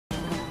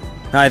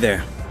Hi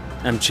there.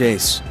 I'm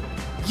Chase.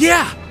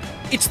 Yeah!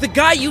 It's the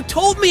guy you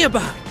told me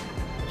about!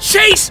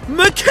 Chase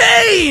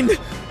McCain!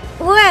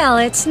 Well,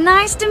 it's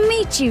nice to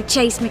meet you,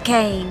 Chase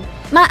McCain.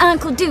 My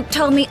Uncle Duke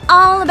told me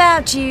all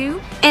about you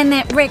and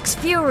that Rex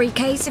Fury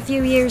case a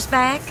few years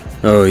back.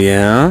 Oh,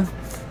 yeah?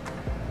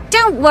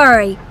 Don't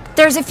worry.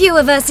 There's a few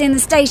of us in the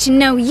station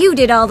know you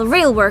did all the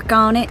real work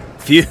on it.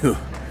 Phew.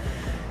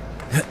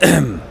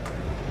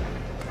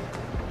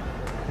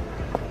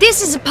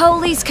 This is a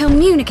police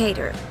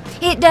communicator.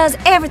 It does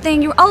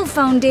everything your old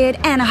phone did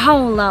and a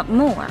whole lot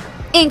more,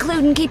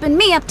 including keeping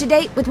me up to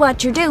date with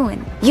what you're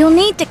doing. You'll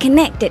need to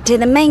connect it to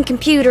the main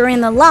computer in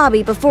the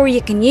lobby before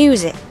you can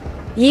use it.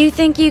 You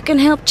think you can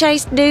help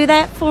Chase do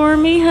that for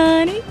me,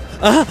 honey?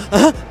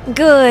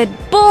 Good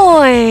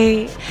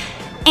boy.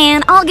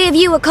 And I'll give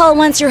you a call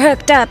once you're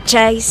hooked up,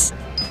 Chase.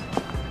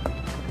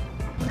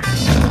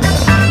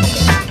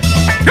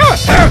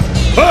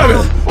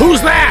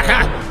 Who's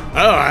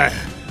that?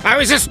 I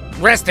was just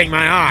resting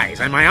my eyes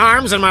and my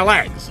arms and my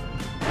legs.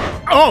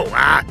 Oh,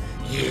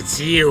 it's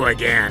you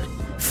again.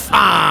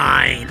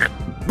 Fine.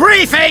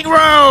 Briefing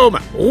room!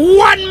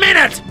 1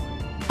 minute!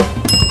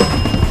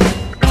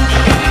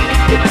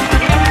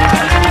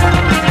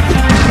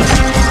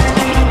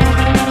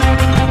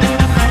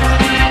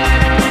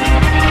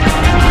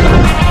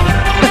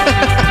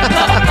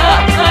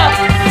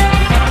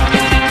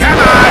 Come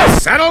on,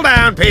 settle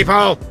down,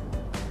 people.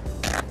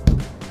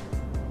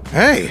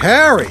 Hey,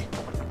 Harry.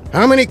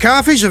 How many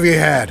coffees have you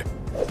had?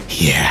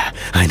 Yeah,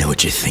 I know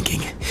what you're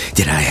thinking.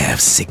 Did I have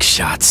 6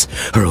 shots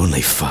or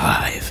only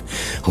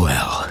 5?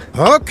 Well...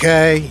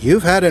 Okay,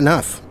 you've had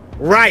enough.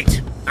 Right.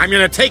 I'm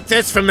gonna take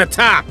this from the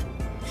top.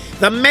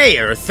 The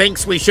mayor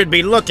thinks we should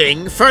be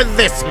looking for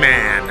this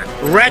man,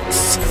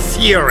 Rex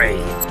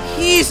Fury.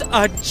 He's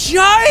a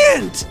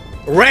giant!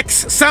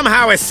 Rex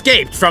somehow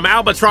escaped from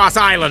Albatross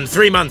Island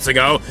 3 months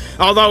ago,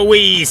 although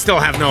we still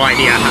have no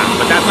idea how,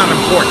 but that's not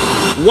important.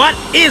 What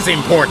is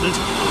important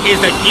is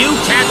that you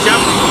catch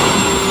up.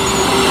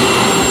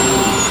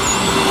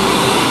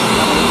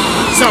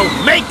 So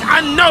make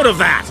a note of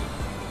that!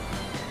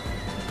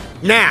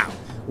 Now,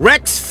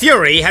 Rex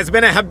Fury has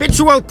been a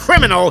habitual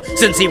criminal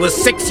since he was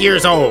 6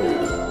 years old.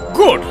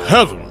 Good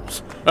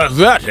heavens! At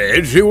that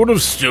age, he would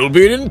have still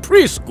been in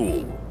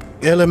preschool.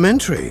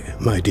 Elementary,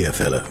 my dear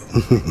fellow.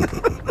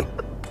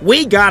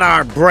 We got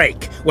our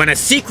break when a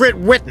secret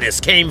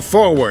witness came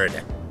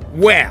forward.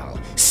 Well,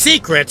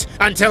 secret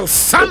until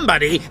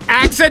somebody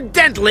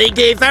accidentally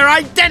gave their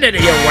identity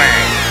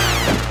away.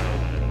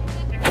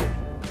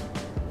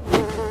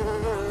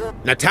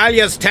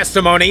 Natalia's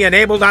testimony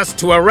enabled us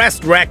to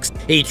arrest Rex.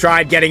 He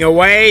tried getting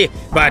away,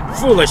 but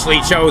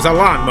foolishly chose a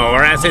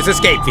lawnmower as his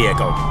escape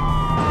vehicle.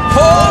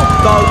 Pull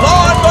the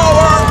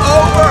lawnmower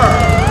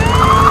over!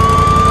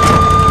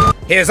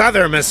 His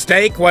other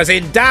mistake was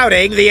in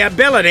doubting the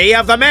ability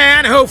of the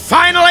man who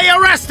finally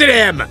arrested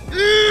him!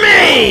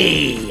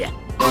 Me!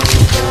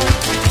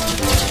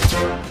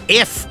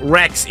 If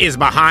Rex is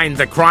behind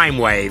the crime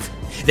wave,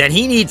 then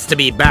he needs to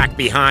be back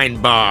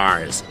behind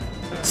bars.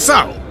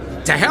 So,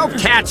 to help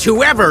catch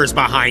whoever's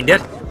behind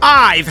it,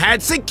 I've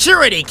had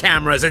security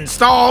cameras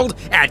installed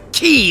at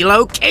key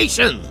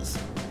locations.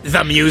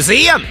 The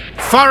museum,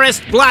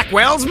 Forrest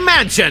Blackwell's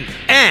mansion,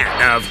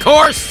 and, of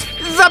course,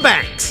 the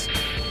banks.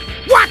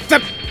 What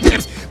the...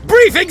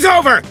 Briefing's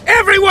over!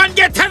 Everyone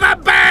get to the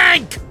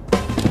bank!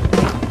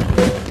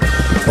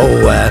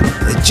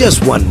 Oh,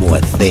 just one more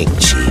thing,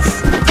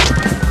 Chief.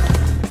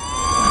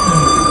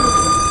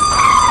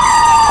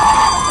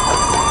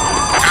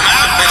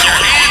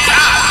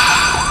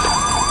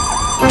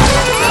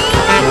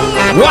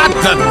 What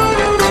the...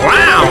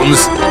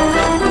 clowns?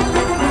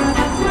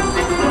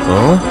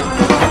 Huh?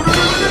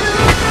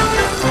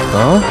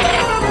 Huh?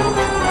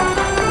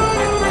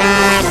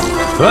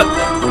 What?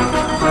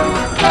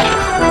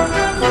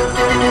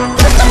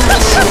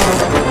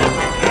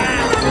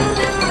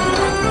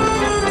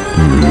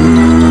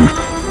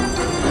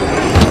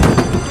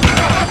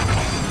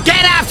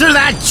 Get after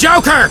that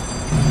joker!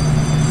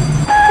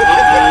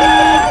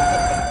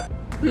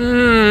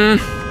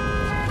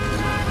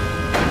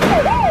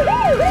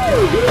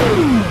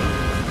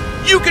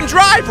 You can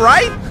drive,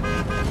 right?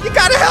 You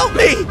gotta help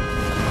me!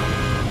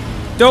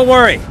 Don't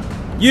worry.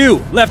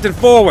 You, left and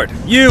forward.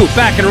 You,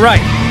 back and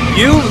right.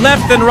 You,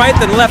 left and right,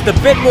 then left a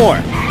bit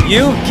more.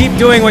 You, keep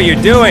doing what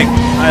you're doing.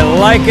 I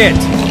like it.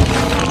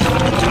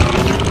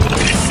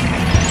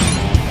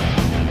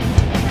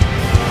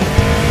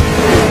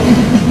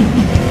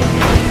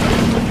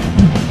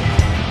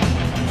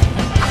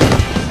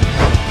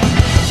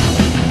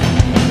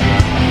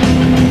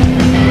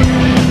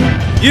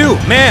 You,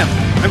 ma'am,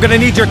 I'm gonna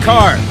need your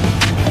car.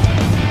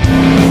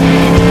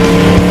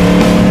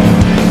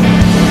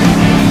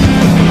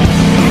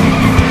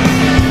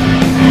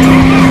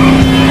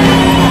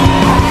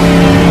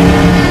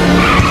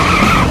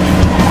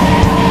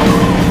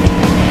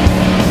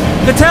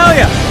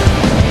 Natalia!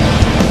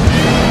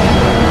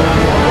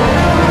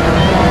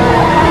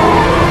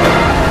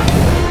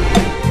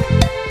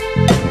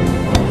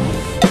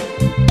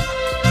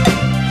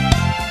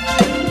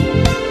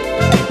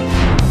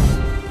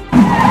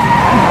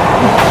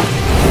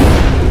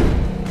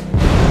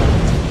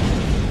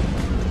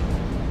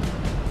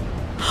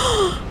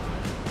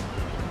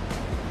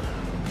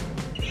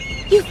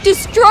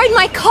 wrecking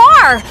my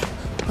car!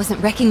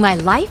 Wasn't wrecking my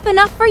life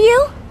enough for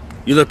you?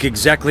 You look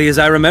exactly as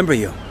I remember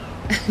you.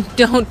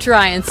 Don't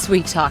try and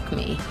sweet-talk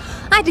me.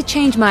 I had to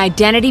change my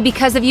identity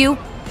because of you.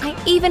 I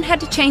even had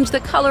to change the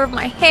color of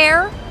my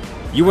hair.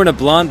 You weren't a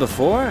blonde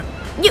before?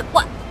 You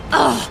what?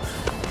 Oh,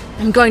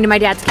 I'm going to my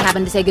dad's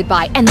cabin to say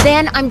goodbye, and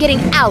then I'm getting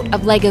out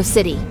of Lego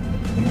City.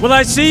 Will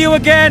I see you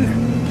again?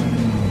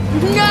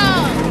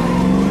 No!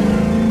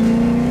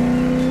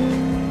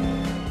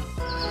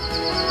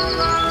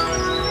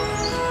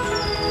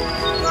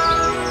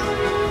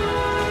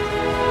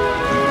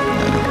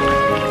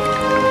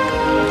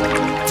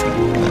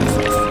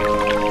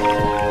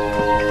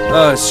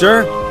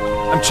 Sir?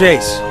 I'm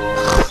Chase.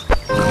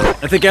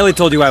 I think Ellie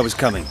told you I was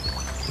coming.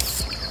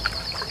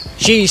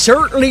 She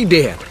certainly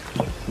did.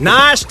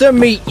 Nice to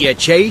meet you,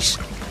 Chase.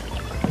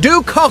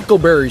 Duke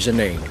Huckleberry's the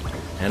name,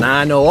 and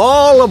I know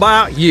all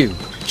about you.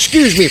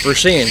 Excuse me for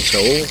saying so,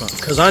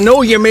 because I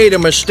know you made a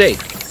mistake.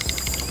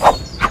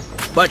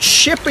 But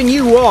shipping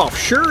you off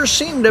sure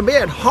seemed a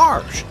bit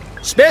harsh,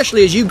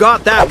 especially as you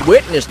got that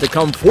witness to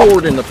come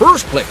forward in the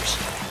first place.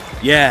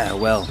 Yeah,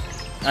 well,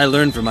 I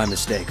learned from my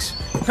mistakes.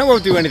 I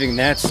won't do anything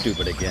that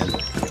stupid again.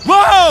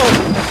 Whoa!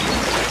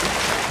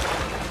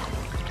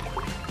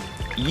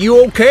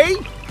 You okay?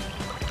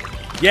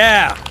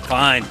 Yeah,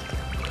 fine.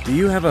 Do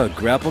you have a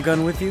grapple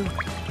gun with you?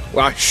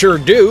 Well, I sure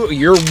do.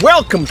 You're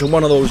welcome to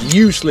one of those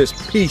useless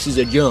pieces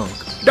of junk.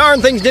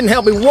 Darn things didn't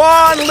help me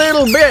one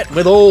little bit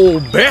with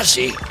old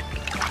Bessie.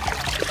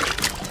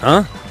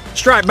 Huh?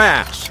 Striped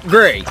bass,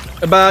 gray,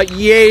 about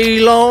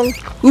yay long.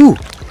 Ooh.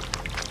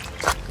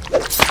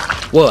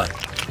 What?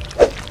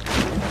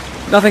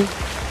 Nothing.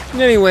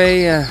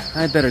 Anyway,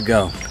 I'd better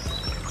go.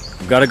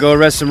 I've gotta go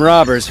arrest some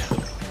robbers.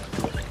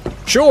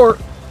 Sure.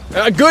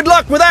 Good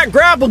luck with that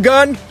grapple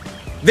gun.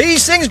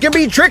 These things can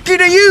be tricky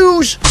to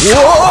use.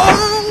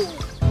 Whoa!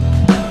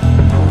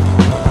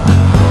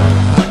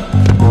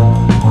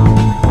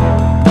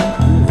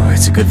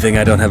 It's a good thing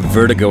I don't have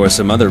vertigo or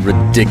some other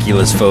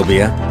ridiculous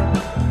phobia.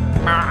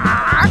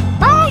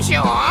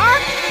 Bonjour!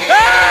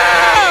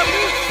 Ah!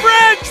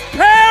 French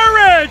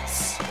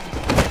parrots!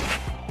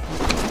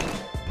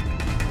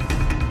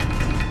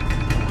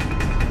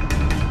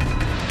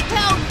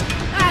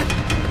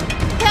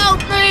 Help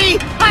me!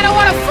 I don't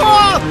want to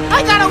fall!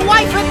 I got a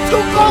wife and 2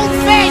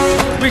 goldfish!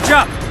 Reach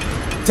up!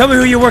 Tell me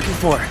who you're working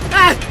for.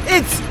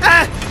 It's,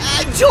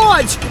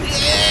 George!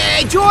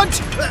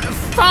 George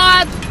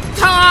Fod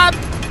Tom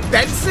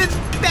Benson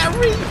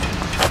Berry?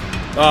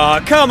 Aw,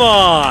 come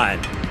on!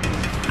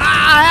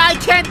 I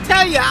can't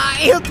tell you.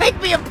 He'll take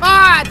me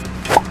apart!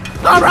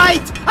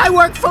 Alright, I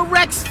work for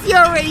Rex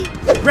Fury!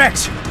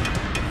 Rex!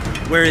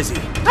 Where is he?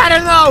 I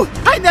don't know!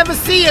 I never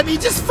see him, he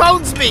just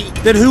phones me!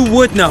 Then who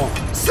would know?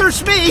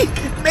 Search me!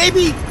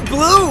 Maybe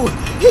Blue!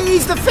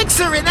 He's the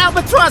fixer in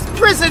Albatross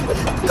Prison!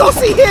 Go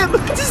see him!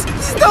 Just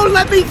don't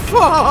let me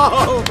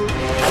fall!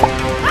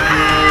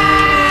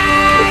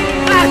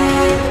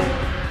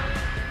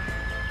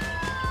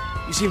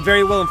 You seem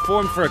very well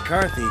informed for a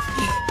car thief.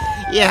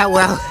 Yeah,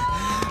 well,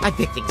 I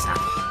pick things up.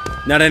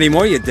 Not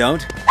anymore, you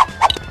don't.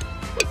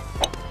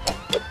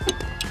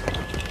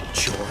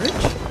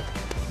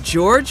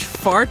 George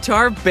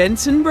Fartar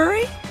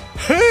Bensonbury?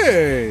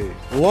 Hey!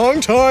 Long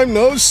time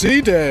no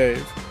see,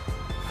 Dave.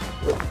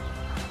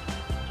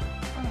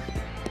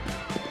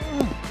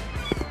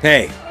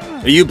 Hey,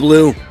 are you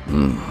Blue?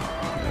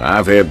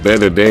 I've had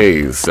better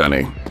days,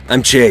 Sonny.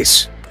 I'm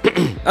Chase.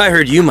 I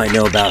heard you might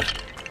know about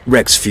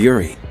Rex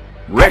Fury.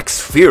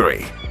 Rex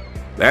Fury?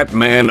 That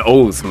man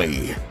owes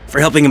me. For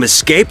helping him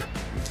escape?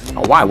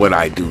 Why would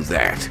I do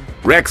that?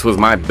 Rex was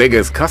my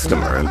biggest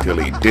customer until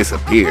he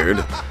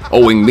disappeared,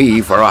 owing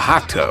me for a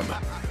hot tub.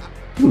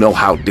 You know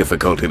how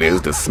difficult it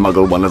is to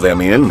smuggle one of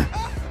them in?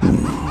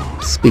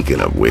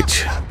 Speaking of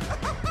which,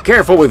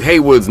 careful with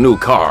Haywood's new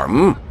car,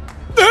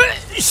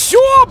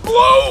 Sure,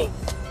 Blue!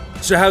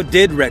 So how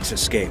did Rex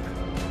escape?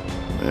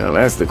 Well,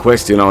 that's the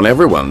question on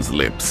everyone's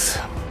lips.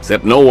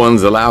 Except no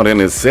one's allowed in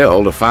his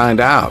cell to find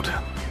out.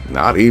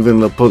 Not even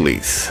the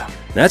police.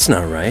 That's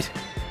not right.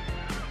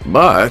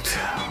 But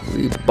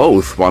we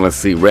both want to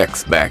see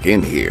Rex back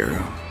in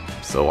here.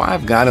 So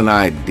I've got an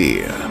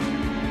idea.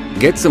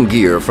 Get some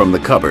gear from the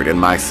cupboard in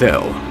my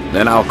cell.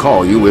 Then I'll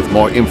call you with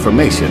more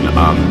information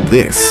on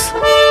this.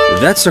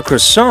 That's a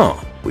croissant.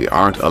 We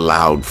aren't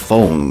allowed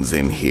phones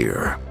in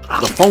here.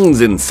 The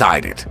phone's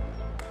inside it.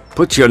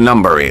 Put your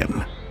number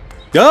in.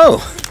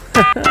 Go!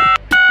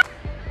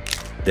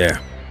 There.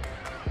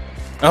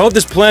 I hope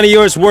this plan of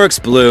yours works,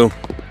 Blue.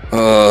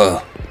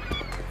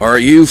 Are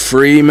you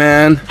free,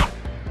 man?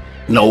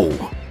 No.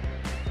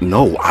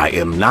 No, I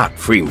am not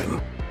Freeman.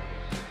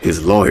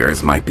 His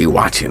lawyers might be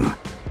watching.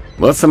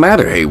 What's the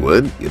matter,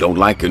 Haywood? You don't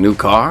like your new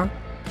car?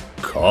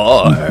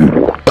 Car?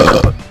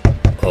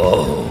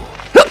 Oh.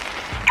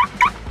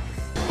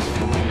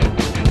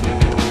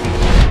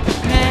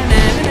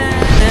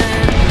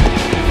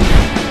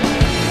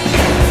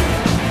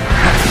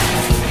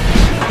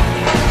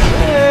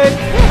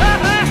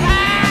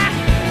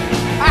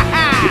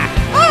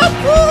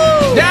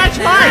 That's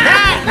my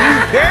hat, you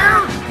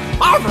care?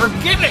 I'll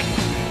forgive it!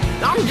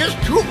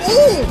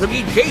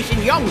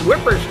 young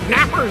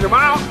whippersnappers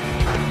about?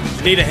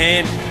 Need a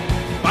hand?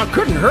 I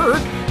couldn't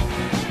hurt.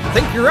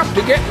 Think you're up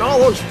to getting all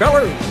those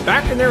fellers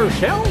back in their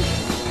cells?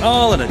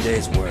 All in a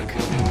day's work.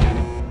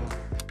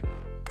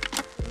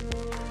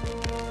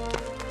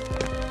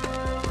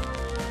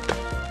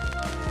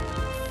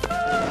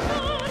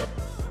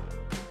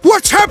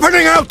 What's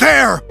happening out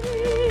there?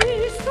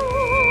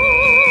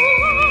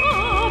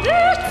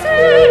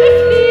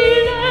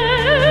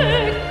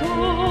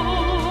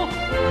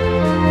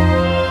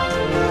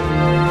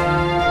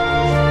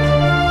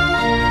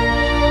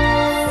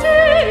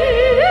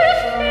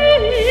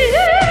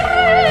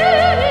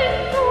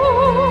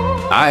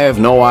 I have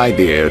no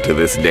idea to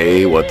this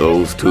day what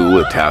those two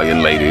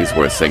Italian ladies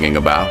were singing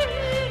about.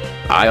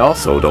 I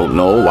also don't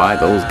know why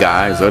those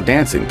guys are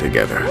dancing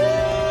together.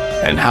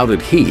 And how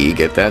did he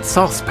get that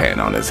saucepan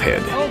on his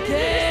head?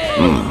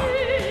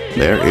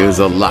 There is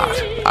a lot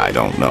I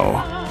don't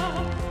know.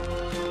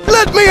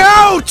 Let me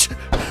out!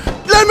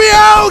 Let me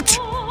out!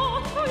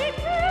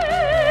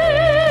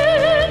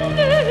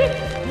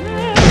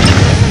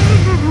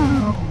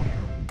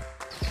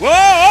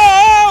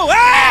 Whoa!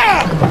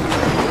 Ah!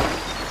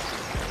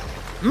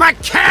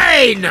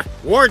 McCain!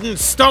 Warden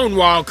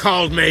Stonewall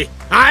called me.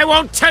 I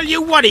won't tell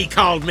you what he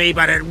called me,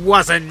 but it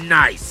wasn't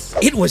nice.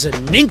 It was a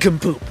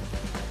nincompoop.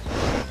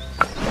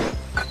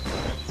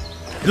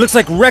 It looks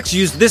like Rex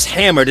used this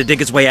hammer to dig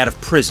his way out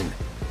of prison.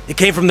 It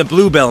came from the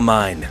Bluebell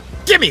mine.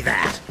 Give me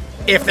that.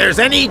 If there's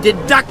any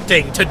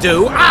deducting to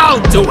do,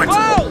 I'll do it.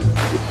 Whoa!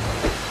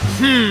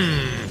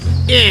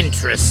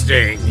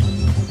 Interesting.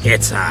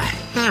 It's a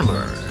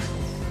hammer.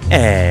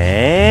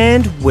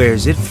 And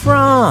where's it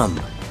from?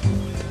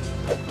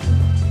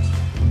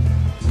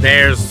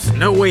 There's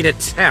no way to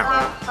tell.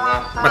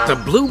 But the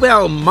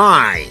Bluebell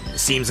mine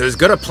seems as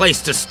good a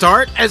place to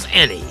start as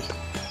any.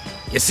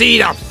 You see,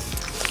 there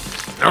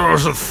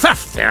was a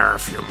theft there a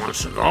few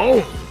months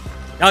ago.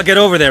 I'll get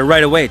over there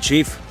right away,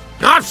 Chief.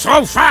 Not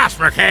so fast,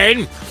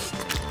 McCain.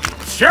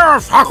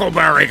 Sheriff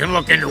Huckleberry can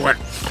look into it.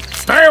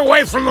 Stay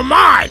away from the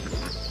mine.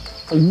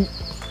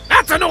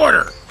 That's an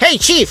order. Hey,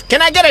 Chief,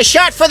 can I get a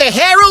shot for the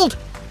Herald?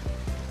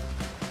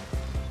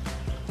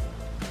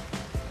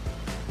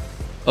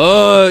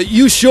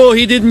 You sure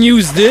he didn't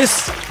use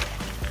this?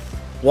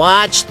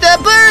 Watch the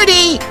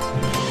birdie!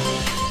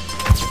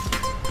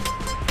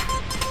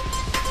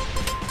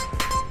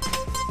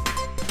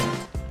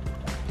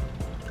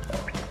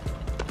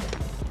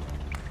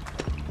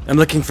 I'm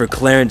looking for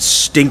Clarence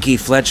Stinky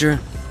Fletcher.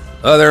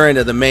 Other end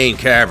of the main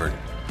cavern.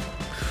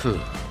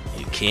 Phew,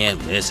 you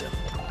can't miss him.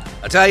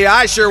 I tell you,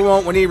 I sure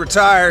won't when he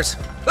retires.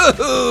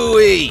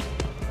 Hoo-hoo-wee!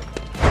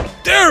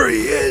 There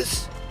he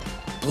is!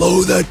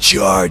 Blow the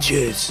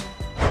charges!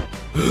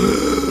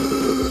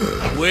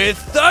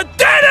 With the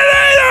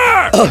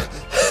detonator!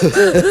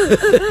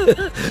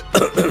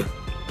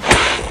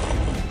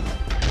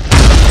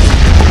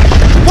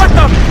 What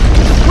the?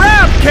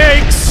 Crab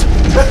cakes!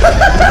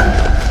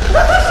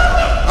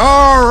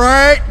 All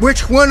right,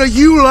 which one of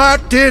you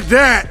lot did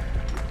that?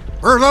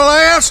 For the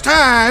last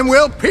time,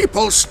 will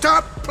people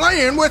stop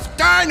playing with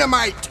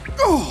dynamite?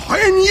 Oh,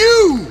 and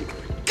you!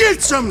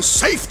 Get some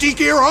safety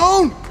gear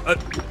on!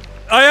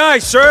 Aye, aye,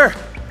 sir.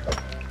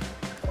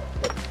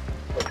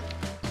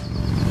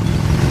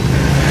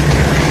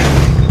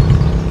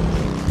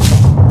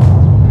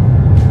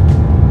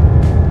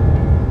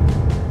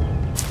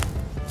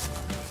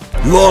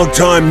 Long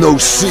time no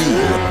see,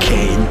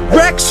 McCain.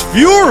 Rex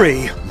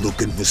Fury!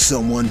 Looking for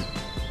someone?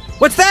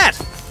 What's that?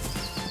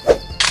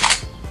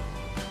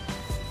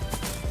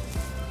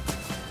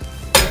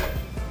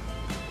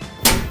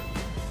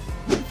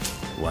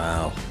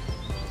 Wow.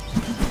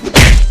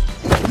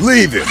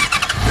 Leave him.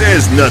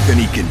 There's nothing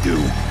he can do.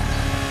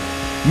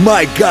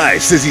 My guy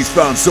says he's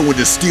found someone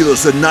to steal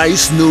us a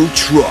nice new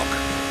truck.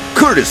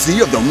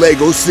 Courtesy of the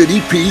Lego City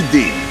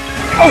PD.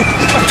 Oh!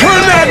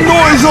 Turn that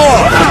noise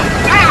off!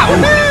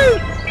 Ow!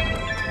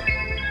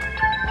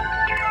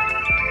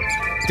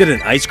 Did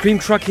an ice cream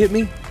truck hit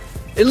me?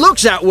 It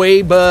looks that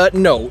way, but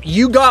no.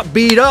 You got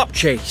beat up,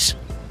 Chase.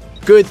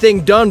 Good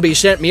thing Dunby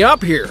sent me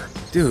up here.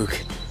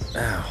 Duke.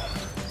 Ow.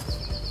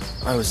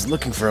 I was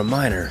looking for a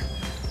miner,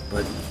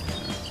 but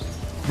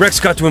Rex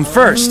got to him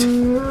first.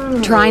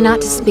 Try not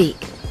to speak.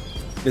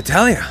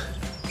 Natalia,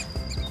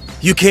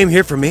 you came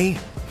here for me?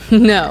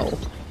 No.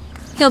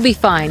 He'll be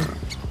fine.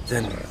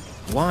 Then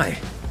why?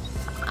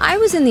 I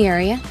was in the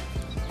area.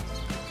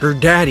 Her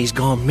daddy's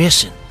gone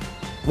missing.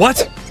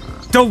 What?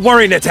 Don't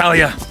worry,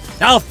 Natalia.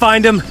 I'll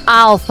find him.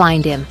 I'll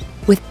find him.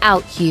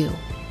 Without you.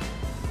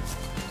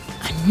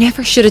 I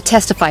never should have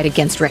testified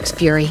against Rex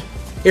Fury.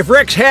 If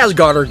Rex has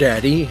got her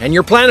daddy, and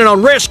you're planning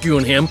on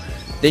rescuing him,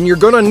 then you're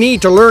gonna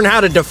need to learn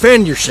how to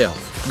defend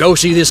yourself. Go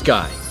see this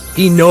guy.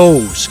 He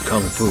knows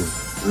Kung Fu.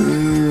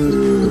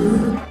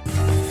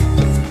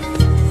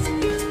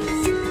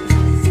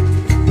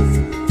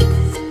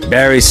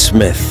 Barry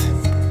Smith.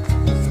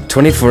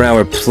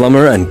 24-hour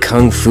plumber and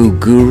Kung Fu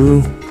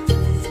guru.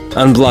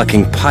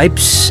 Unblocking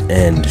pipes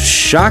and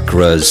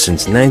chakras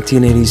since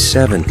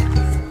 1987.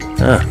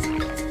 Huh.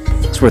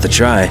 It's worth a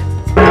try.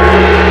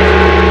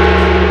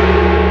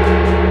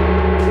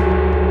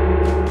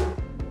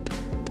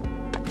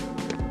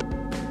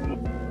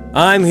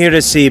 I'm here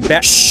to see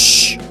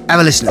Shh! Have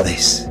a listen to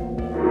this.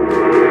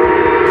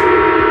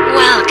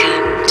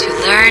 Welcome to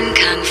Learn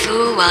Kung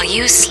Fu While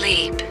You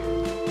Sleep.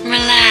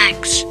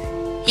 Relax.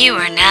 You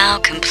are now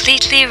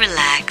completely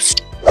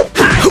relaxed.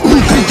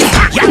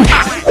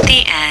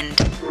 The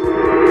end.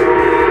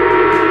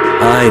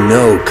 I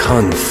know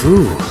Kung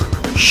Fu.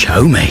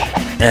 Show me.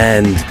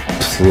 And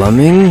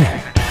plumbing?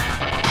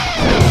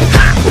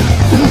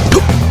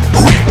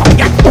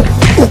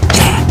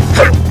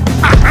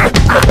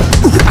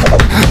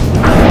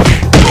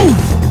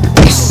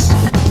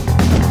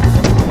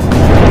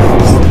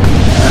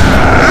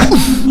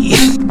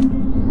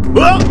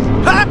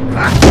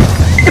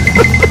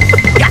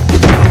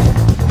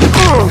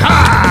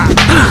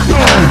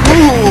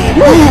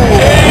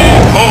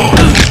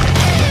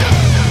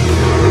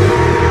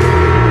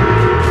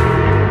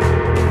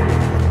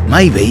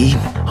 Maybe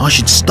I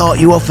should start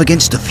you off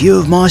against a few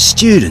of my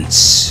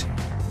students.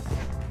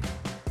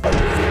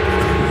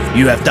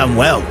 You have done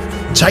well.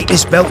 Take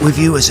this belt with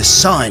you as a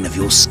sign of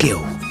your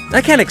skill.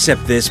 I can't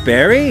accept this,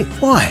 Barry.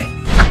 Why?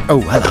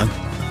 Oh, hello.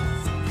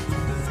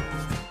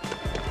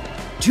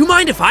 Do you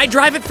mind if I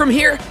drive it from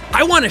here?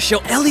 I want to show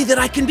Ellie that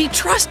I can be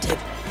trusted.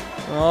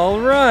 All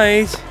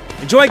right.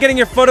 Enjoy getting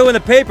your photo in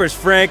the papers,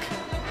 Frank.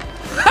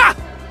 Ha!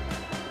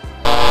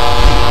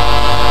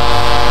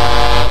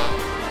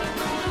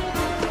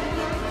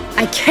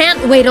 I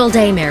can't wait all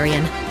day,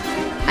 Marion.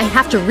 I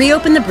have to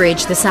reopen the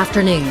bridge this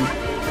afternoon.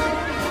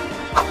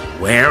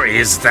 Where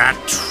is that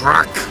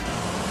truck?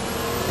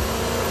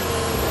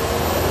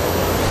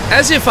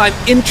 As if I'm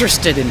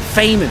interested in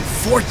fame and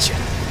fortune.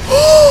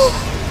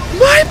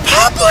 My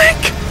public!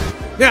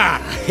 Ah,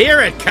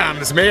 here it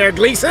comes, Mayor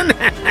Gleason.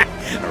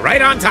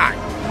 Right on time.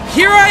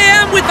 Here I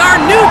am with our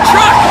new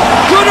truck!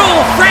 Good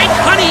old Frank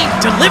Honey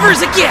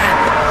delivers again!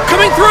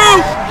 Coming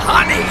through!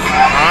 Honey!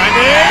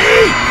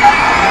 Honey!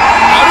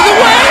 Out of the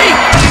way!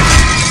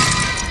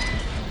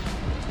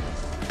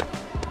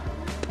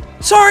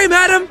 Sorry,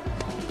 madam.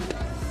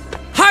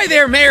 Hi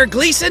there, Mayor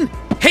Gleason.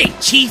 Hey,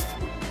 Chief.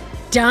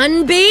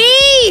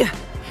 Dunby!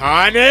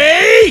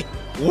 Honey!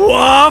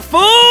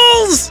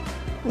 Waffles!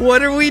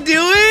 What are we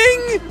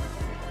doing?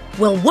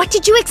 Well, what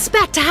did you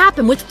expect to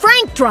happen with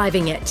Frank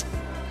driving it?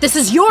 This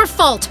is your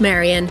fault,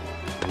 Marion.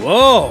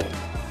 Whoa!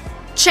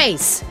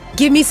 Chase,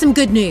 give me some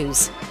good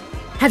news.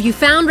 Have you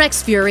found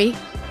Rex Fury?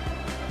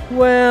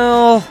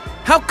 Well...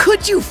 How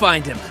could you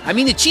find him? I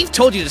mean, the Chief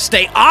told you to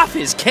stay off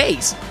his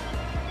case.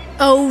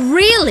 Oh,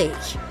 really?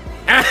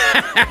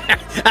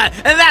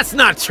 That's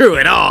not true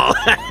at all.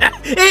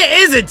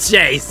 Is it,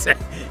 Chase?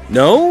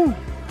 No?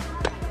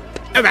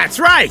 That's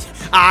right.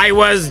 I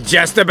was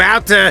just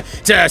about to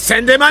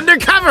send him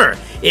undercover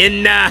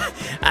in,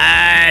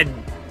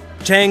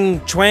 Chang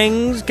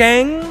Chuang's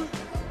gang?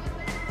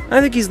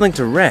 I think he's linked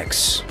to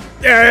Rex.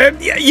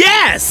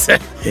 Yes!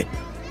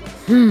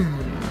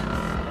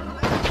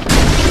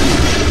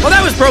 Well,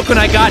 that was broke when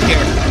I got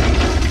here.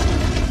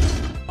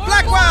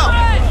 Blackwell!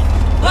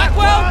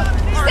 Blackwell!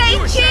 Say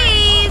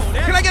cheese!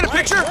 Can I get a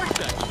picture?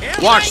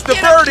 Watch the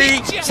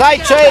birdie! Say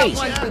cheese!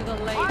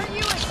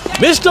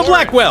 Mr.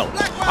 Blackwell,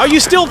 are you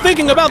still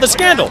thinking about the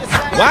scandal?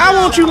 Why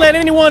won't you let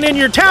anyone in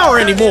your tower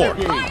anymore?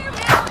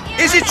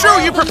 Is it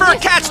true you prefer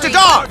cats to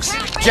dogs?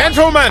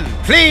 Gentlemen,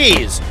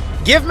 please,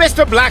 give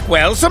Mr.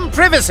 Blackwell some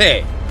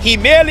privacy. He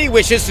merely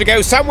wishes to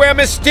go somewhere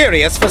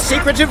mysterious for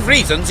secretive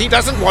reasons he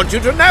doesn't want you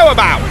to know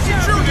about.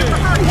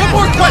 One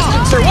more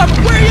question, sir. Where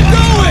are you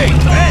going?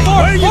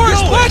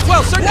 Forrest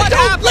Blackwell, sir.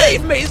 Don't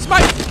leave me. It's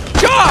my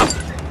job.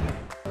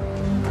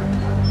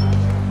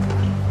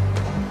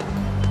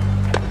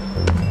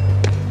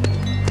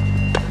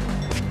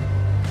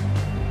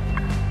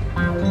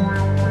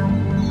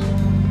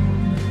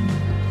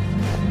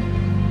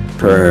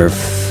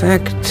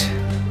 Perfect.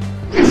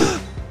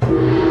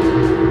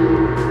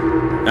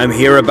 I'm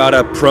here about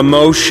a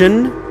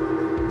promotion.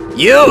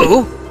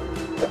 You?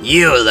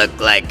 You look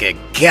like a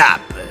cop.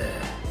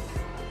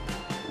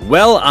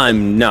 Well,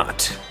 I'm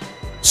not.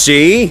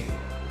 See?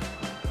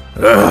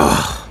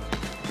 Ugh.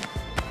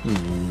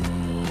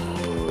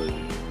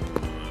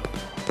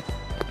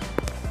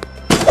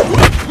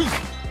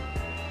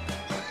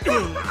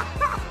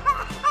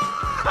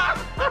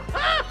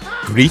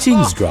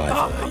 Greetings,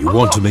 driver. You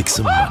want to make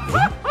some money?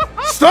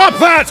 Stop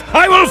that!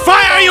 I will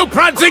fire you,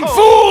 prancing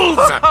fools!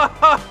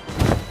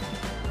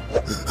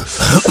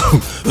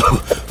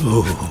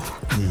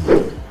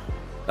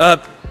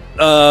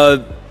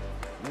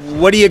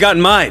 What do you got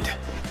in mind?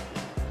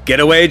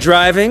 Getaway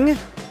driving?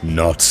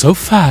 Not so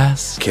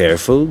fast.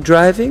 Careful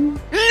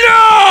driving?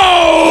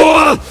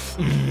 No!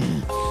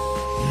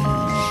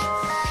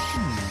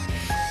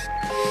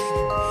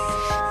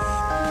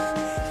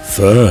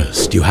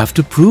 First, you have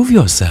to prove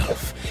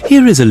yourself.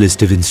 Here is a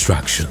list of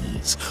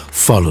instructions.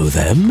 Follow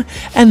them,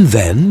 and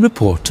then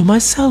report to my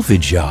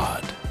salvage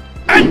yard.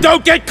 And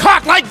don't get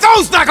caught like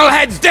those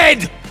knuckleheads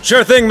did!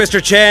 Sure thing,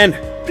 Mr. Chan.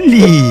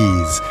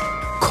 Please,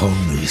 call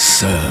me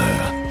sir.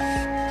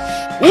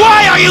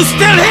 Why are you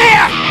still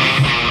here?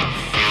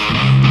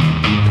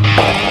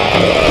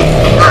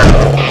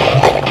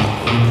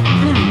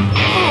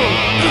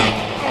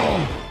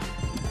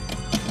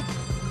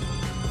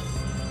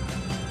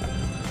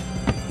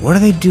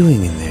 they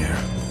doing in there?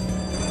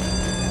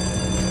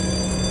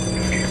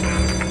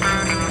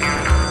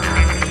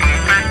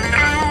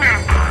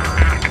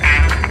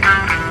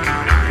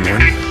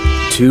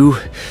 One, two,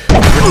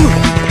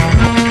 three.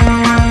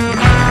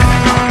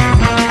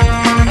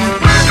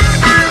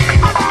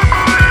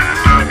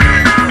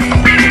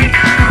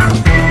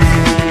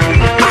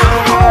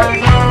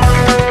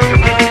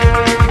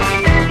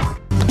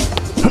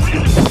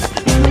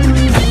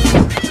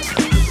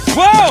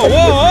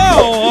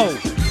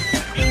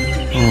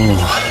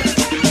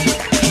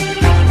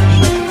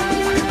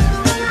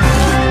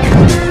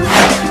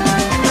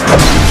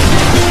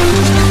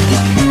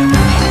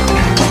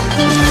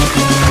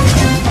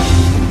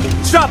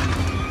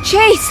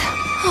 Chase!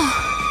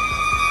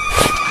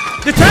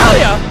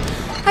 Natalia!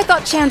 I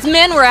thought Chan's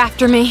men were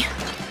after me.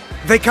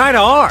 They kinda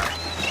are.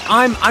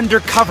 I'm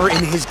undercover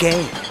in his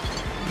game.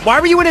 Why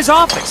were you in his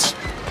office?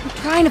 I'm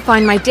trying to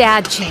find my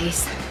dad,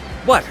 Chase.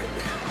 What?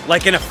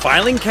 Like in a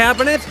filing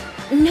cabinet?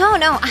 No.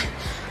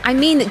 I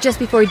mean that just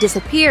before he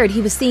disappeared,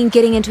 he was seen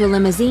getting into a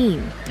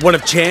limousine. One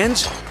of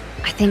Chan's?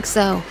 I think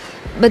so.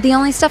 But the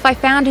only stuff I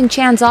found in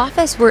Chan's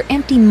office were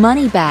empty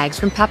money bags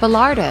from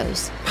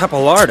Pappalardo's.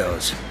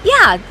 Pappalardo's?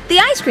 Yeah, the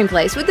ice cream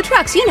place with the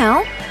trucks, you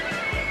know.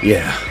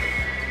 Yeah,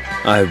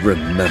 I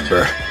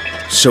remember.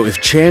 So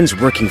if Chan's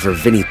working for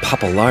Vinny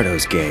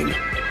Pappalardo's gang,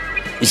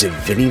 is it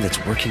Vinny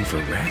that's working for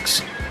Rex?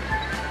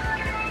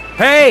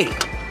 Hey!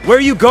 Where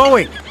are you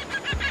going?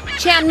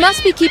 Chan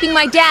must be keeping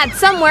my dad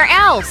somewhere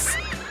else.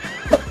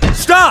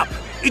 Stop!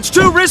 It's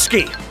too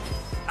risky!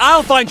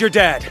 I'll find your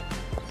dad.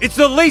 It's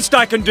the least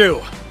I can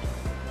do.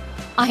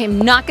 I am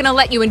not gonna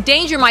let you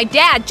endanger my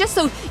dad just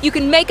so you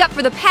can make up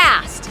for the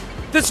past.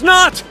 That's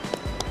not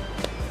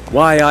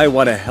why I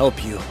want to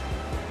help you.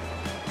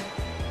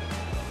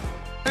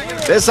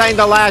 This ain't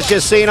the last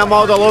you've seen of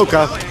Mo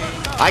DeLuca.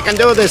 I can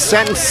do this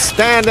sentence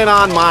standing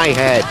on my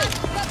head.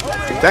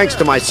 Thanks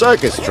to my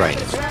circus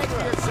trainers.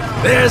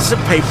 There's the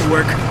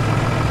paperwork.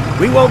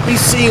 We won't be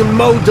seeing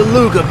Mo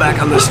DeLuca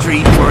back on the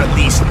street for at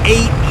least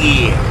 8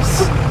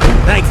 years.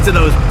 Thanks to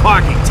those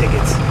parking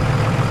tickets.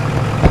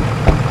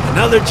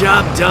 Another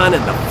job done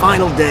and the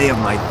final day of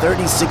my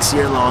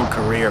 36-year-long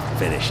career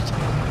finished.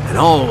 And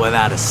all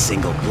without a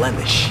single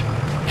blemish.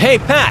 Hey,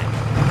 Pat!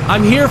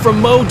 I'm here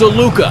from Mo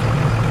DeLuca.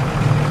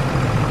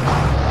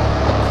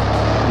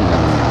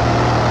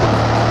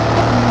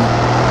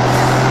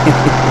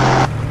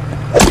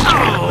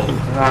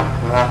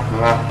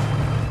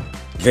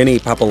 Vinny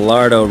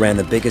Pappalardo ran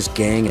the biggest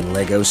gang in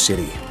Lego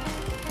City.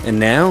 And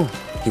now,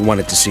 he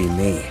wanted to see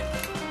me.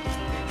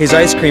 His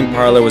ice cream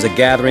parlor was a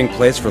gathering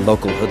place for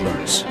local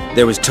hoodlums.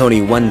 There was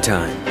Tony One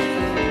Time.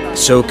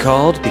 So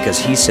called because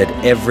he said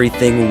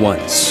everything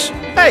once.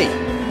 Hey!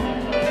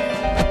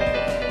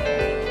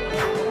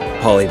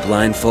 Polly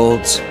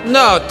Blindfolds.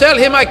 No, tell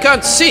him I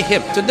can't see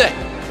him today.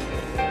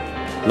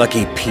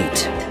 Lucky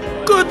Pete.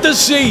 Good to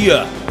see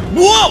ya!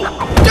 Whoa!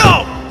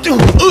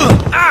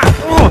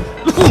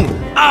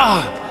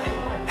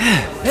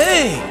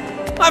 Hey!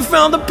 I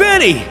found the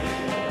penny!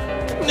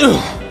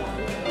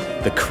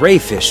 The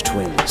Crayfish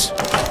Twins.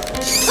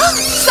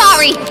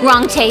 Sorry,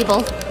 wrong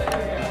table.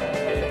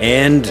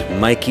 And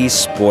Mikey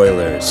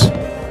Spoilers.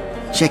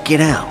 Check it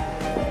out.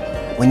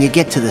 When you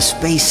get to the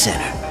Space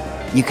Center,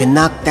 you can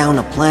knock down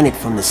a planet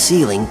from the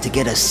ceiling to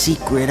get a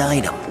secret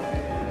item.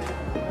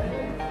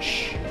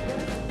 Shh.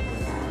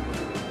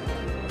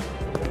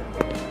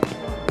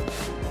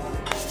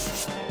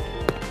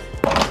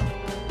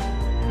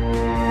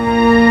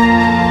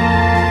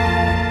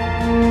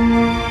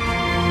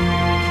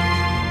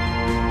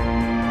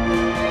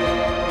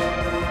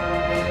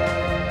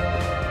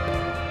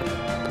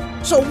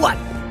 So what?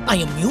 I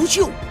amuse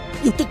you?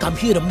 You think I'm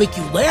here to make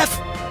you laugh?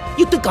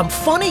 You think I'm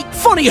funny?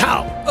 Funny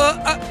how?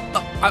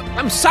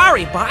 I'm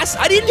sorry, boss.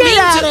 I didn't mean to—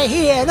 Get out of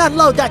here and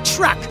unload that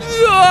truck!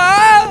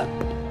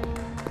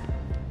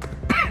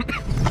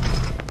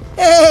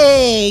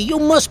 Hey, you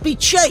must be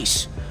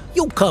Chase.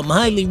 You come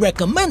highly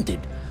recommended.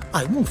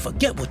 I won't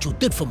forget what you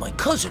did for my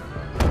cousin.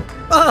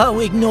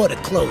 Oh, ignore the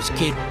clothes,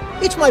 kid.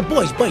 It's my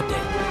boy's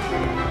birthday.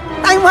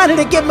 I wanted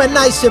to give him a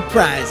nice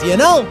surprise, you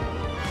know?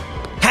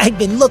 I've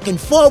been looking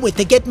forward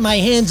to getting my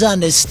hands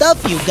on the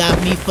stuff you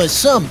got me for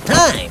some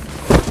time.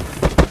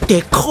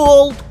 They're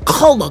called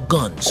color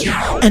guns,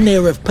 and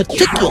they're of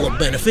particular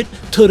benefit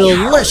to the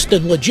less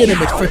than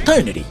legitimate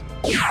fraternity.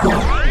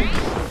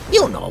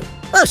 You know,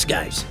 us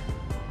guys.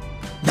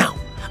 Now,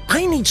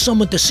 I need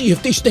someone to see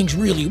if these things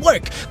really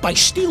work by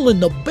stealing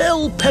the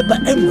bell pepper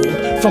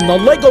emerald from the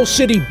Lego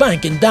City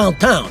Bank in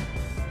downtown.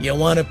 You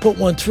want to put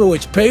one through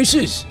its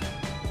paces?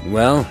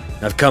 Well,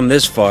 I've come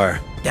this far.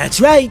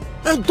 That's right.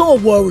 And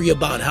don't worry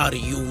about how to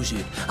use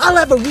it. I'll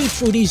have a read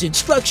through these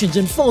instructions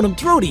and phone them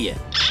through to you.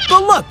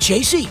 Good luck,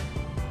 Chasey.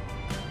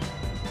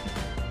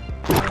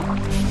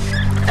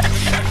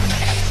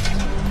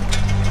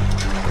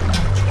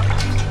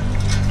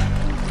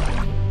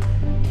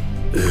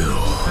 Ew.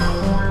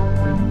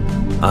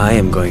 I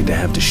am going to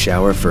have to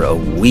shower for a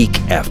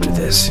week after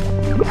this.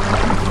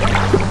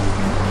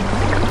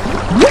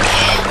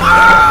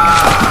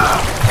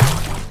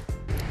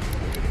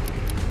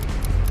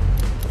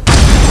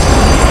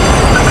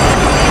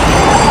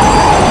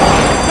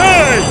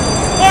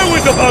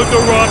 to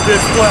rob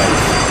this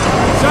place.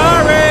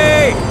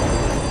 Sorry!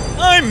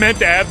 I meant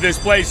to have this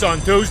place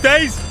on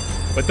Tuesdays,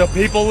 but the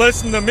people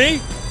listen to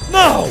me?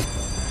 No!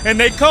 And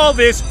they call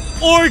this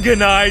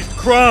organized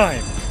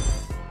crime.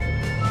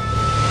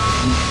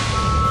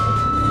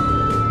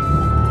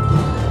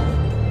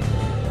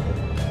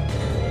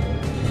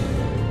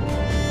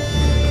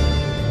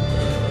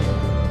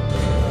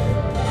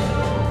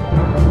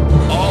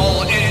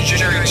 All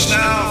engineering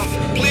staff,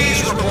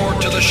 please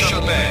report to the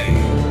shuttle bay.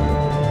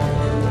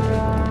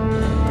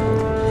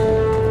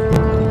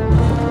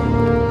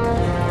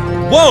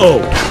 Whoa!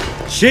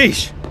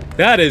 Sheesh!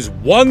 That is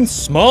one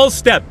small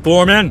step,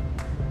 Foreman.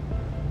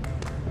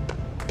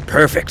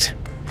 Perfect.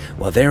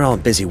 While they're all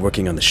busy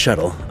working on the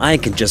shuttle, I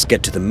can just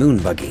get to the moon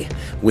buggy,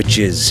 which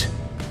is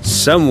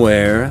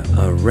somewhere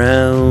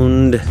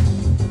around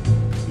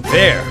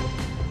there.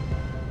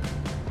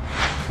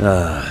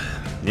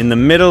 In the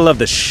middle of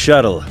the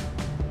shuttle.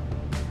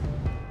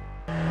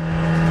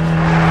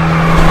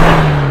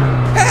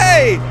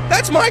 Hey!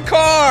 That's my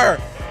car!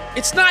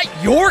 It's not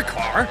your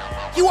car!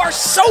 You are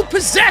so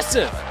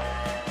possessive!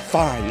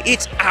 Fine,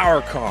 it's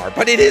our car,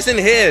 but it isn't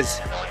his.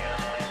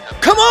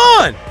 Come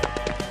on!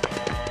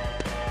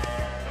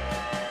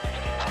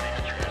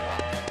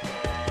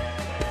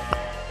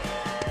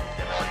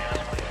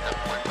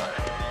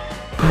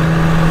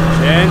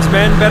 Chance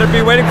men better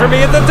be waiting for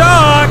me at the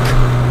dock!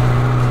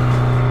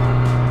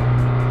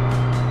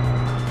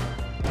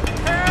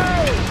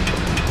 Help!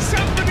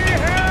 Somebody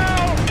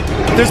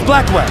help! There's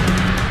Blackwell!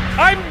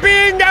 I'm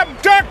being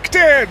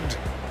abducted!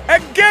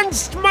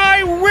 Against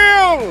my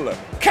will!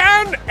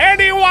 Can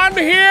anyone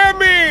hear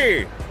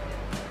me?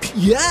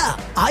 Yeah,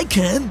 I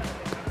can.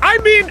 I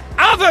mean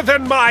other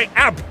than my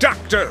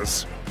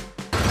abductors!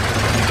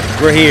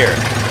 We're here.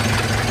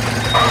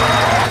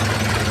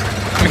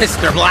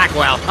 Mr.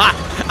 Blackwell,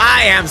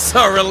 I am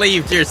so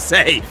relieved you're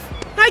safe.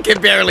 I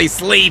can barely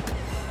sleep.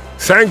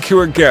 Thank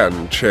you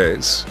again,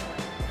 Chase.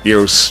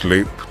 You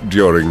sleep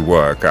during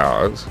work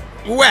hours?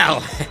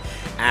 Well,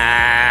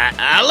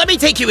 let me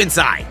take you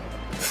inside.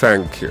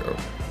 Thank you.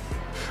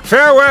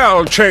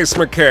 Farewell, Chase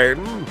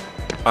McCain.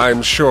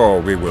 I'm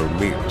sure we will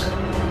meet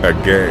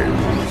again.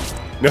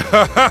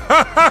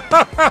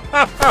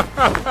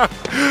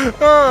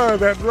 Oh,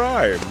 that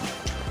rhymed.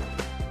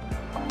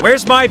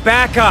 Where's my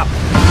backup?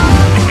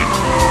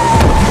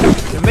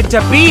 You're meant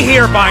to be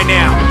here by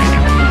now.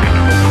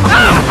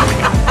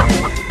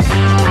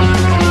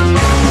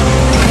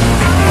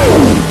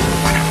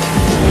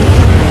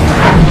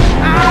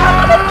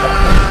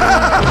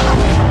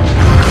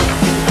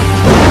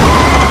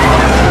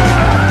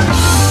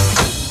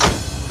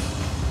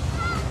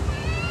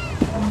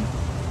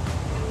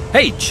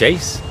 Hey,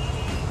 Chase.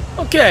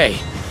 Okay,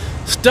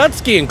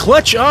 Studsky and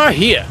Clutch are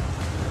here.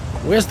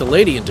 Where's the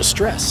lady in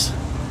distress?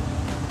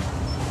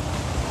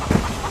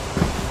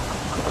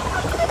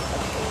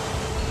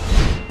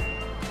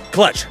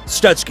 Clutch,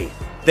 Studsky,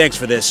 thanks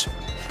for this.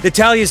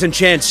 Natalia's in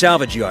Chan's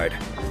salvage yard.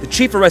 The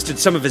chief arrested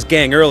some of his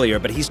gang earlier,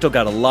 but he's still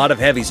got a lot of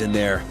heavies in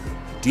there.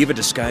 Do you have a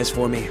disguise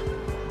for me?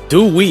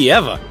 Do we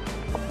ever?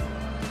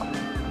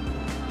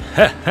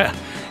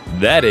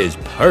 That is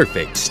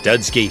perfect,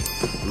 Studsky.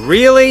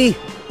 Really?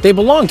 They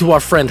belong to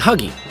our friend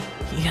Huggy.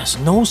 He has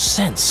no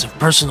sense of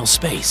personal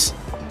space.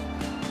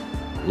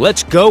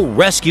 Let's go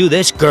rescue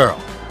this girl.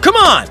 Come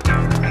on!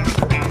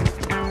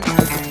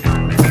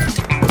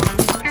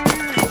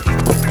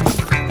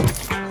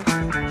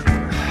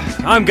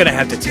 I'm gonna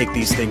have to take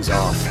these things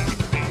off.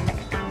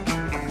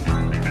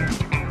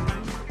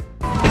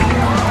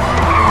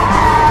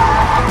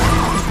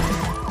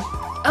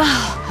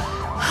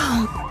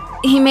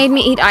 He made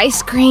me eat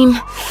ice cream.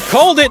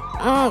 Hold it!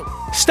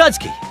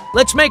 Studsky,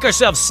 let's make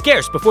ourselves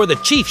scarce before the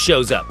chief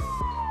shows up.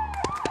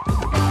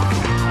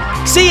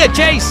 See ya,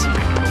 Chase!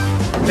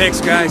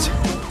 Thanks, guys.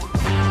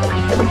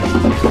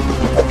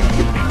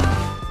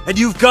 And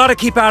you've got to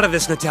keep out of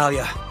this,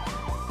 Natalia.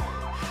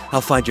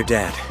 I'll find your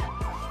dad.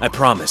 I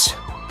promise.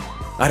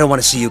 I don't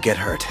want to see you get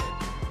hurt.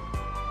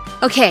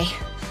 Okay.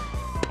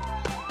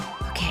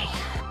 Okay.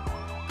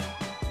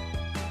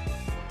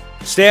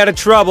 Stay out of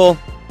trouble.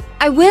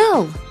 I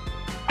will.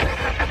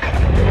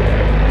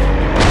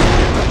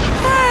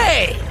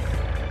 Hey!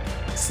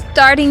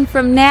 Starting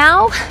from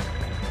now?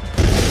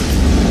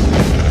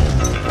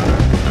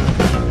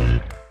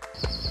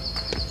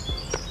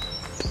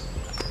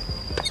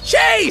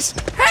 Chase!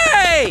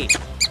 Hey!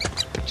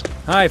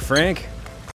 Hi, Frank.